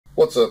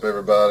What's up,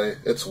 everybody?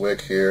 It's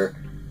Wick here.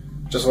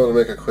 Just want to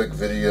make a quick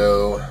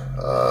video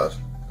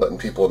letting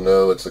people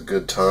know it's a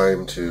good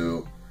time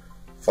to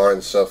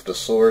find stuff to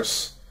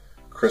source.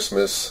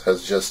 Christmas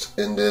has just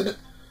ended.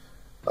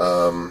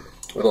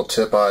 Little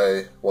tip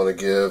I want to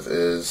give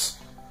is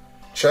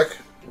check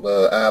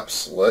the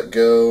apps, Let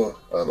Go,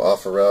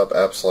 OfferUp,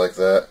 apps like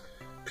that.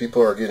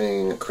 People are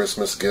getting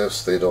Christmas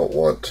gifts they don't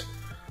want,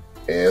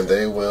 and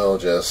they will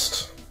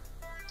just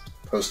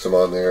post them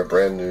on there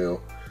brand new.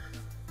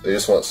 They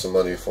just want some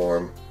money for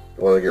them.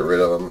 They want to get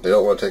rid of them. They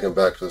don't want to take them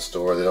back to the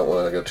store. They don't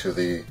want to go to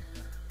the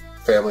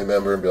family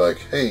member and be like,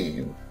 hey,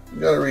 you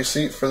got a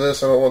receipt for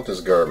this? I don't want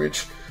this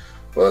garbage.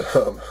 But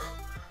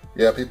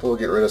yeah, people will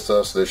get rid of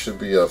stuff, so there should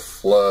be a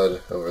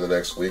flood over the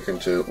next week or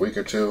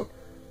two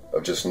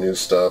of just new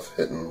stuff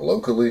hitting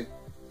locally.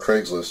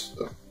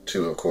 Craigslist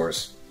too, of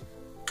course.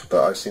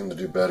 But I seem to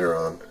do better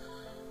on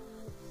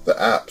the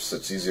apps.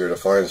 It's easier to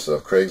find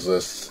stuff.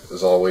 Craigslist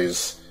is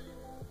always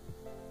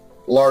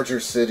larger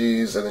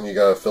cities, and then you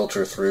gotta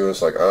filter through.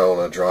 It's like, I don't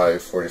want to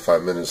drive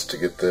 45 minutes to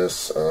get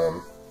this.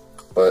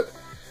 But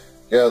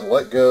yeah,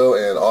 Let Go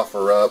and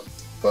OfferUp,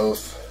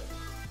 both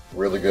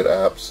really good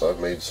apps.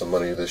 I've made some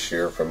money this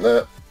year from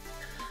that.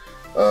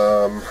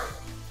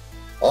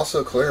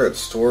 Also, clearance.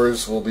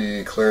 Stores will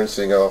be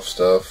clearancing off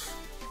stuff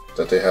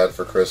that they had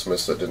for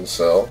Christmas that didn't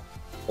sell.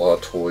 A lot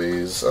of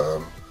toys.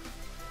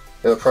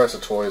 The price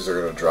of toys are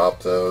going to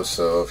drop though,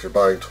 so if you're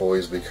buying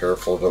toys, be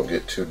careful. Don't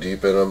get too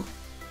deep in them.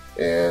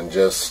 And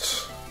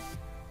just,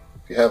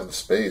 if you have the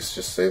space,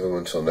 just save them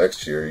until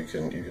next year. You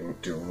can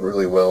do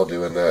really well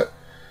doing that.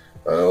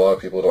 I know a lot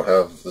of people don't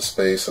have the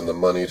space and the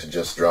money to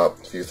just drop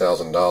a few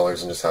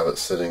 $1,000s and just have it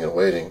sitting and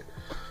waiting.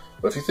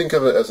 But if you think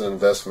of it as an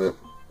investment,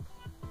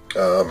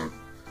 you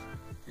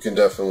can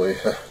definitely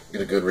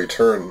get a good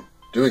return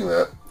doing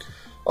that.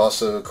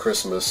 Also,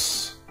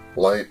 Christmas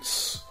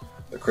lights,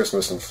 the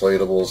Christmas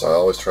inflatables, I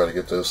always try to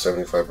get those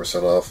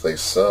 75% off. They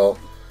sell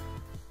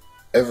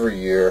every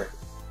year.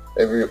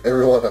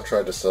 Every one I've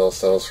tried to sell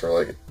sells for,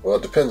 like, well,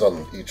 it depends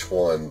on each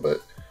one,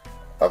 but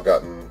I've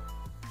gotten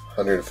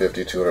 $150,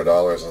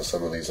 $200 on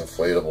some of these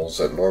inflatables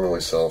that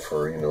normally sell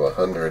for,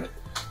 $100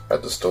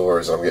 at the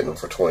stores. I'm getting them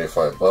for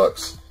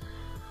 $25.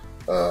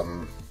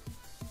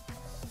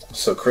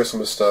 So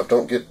Christmas stuff,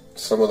 don't get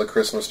some of the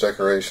Christmas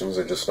decorations,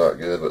 they're just not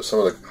good, but some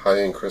of the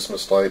high-end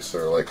Christmas lights,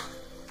 they're like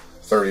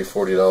 $30,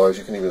 $40.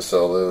 You can even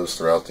sell those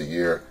throughout the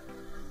year.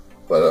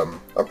 But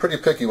I'm pretty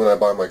picky when I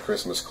buy my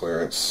Christmas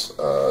clearance.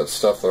 It's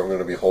stuff that I'm going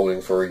to be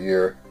holding for a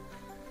year.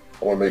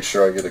 I want to make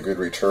sure I get a good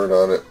return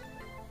on it,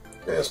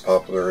 and it's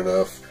popular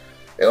enough.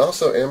 And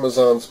also,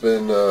 Amazon's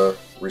been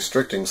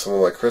restricting some of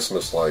my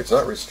Christmas lights.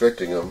 Not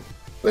restricting them,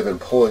 they've been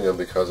pulling them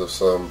because of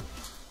some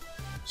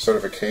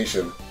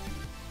certification.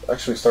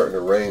 Actually starting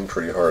to rain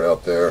pretty hard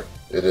out there.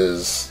 It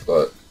is,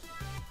 a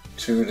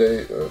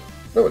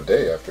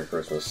day after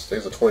Christmas.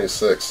 Today's the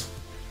 26th.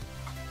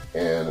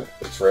 And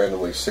it's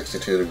randomly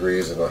 62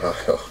 degrees in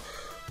Ohio.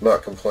 I'm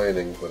not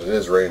complaining, but it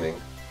is raining.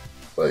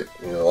 But,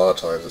 a lot of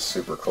times it's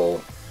super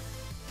cold.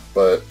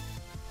 But,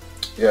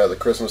 yeah, the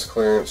Christmas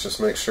clearance,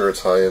 just make sure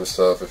it's high-end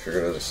stuff if you're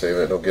going to save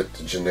it. Don't get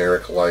the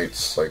generic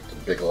lights, like the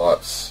Big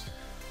Lots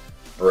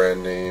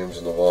brand names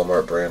and the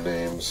Walmart brand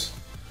names.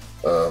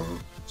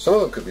 Some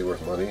of them could be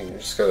worth money. You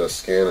just got to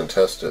scan and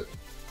test it.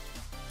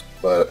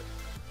 But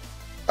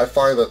I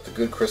find that the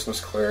good Christmas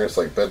clearance,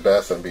 like Bed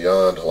Bath &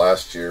 Beyond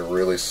last year,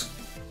 really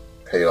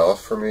paid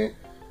off for me.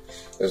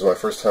 It was my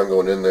first time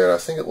going in there. I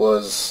think it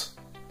was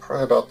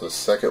probably about the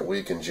second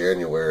week in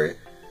January,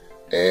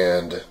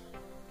 and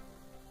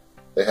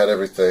they had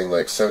everything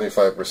like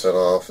 75%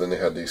 off, and they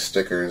had these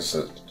stickers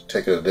that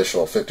take an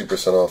additional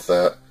 50% off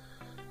that,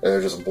 and they're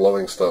just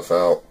blowing stuff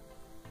out.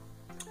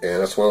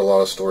 And that's what a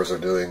lot of stores are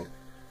doing.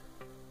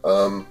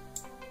 A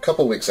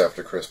couple weeks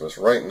after Christmas.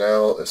 Right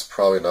now it's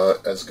probably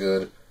not as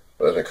good,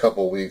 but in a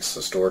couple weeks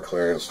the store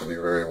clearance will be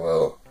very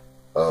well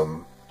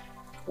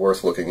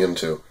worth looking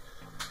into.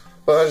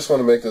 But I just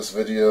want to make this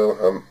video.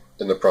 I'm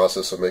in the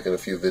process of making a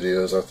few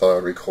videos. I thought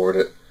I'd record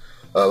it.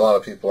 A lot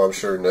of people, I'm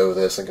sure, know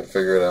this and can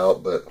figure it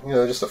out, but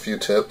just a few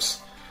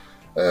tips.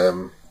 I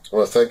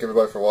want to thank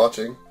everybody for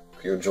watching.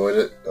 If you enjoyed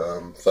it,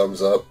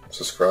 thumbs up,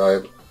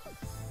 subscribe.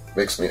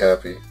 Makes me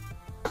happy.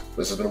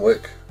 This has been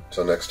Wick.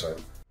 Until next time.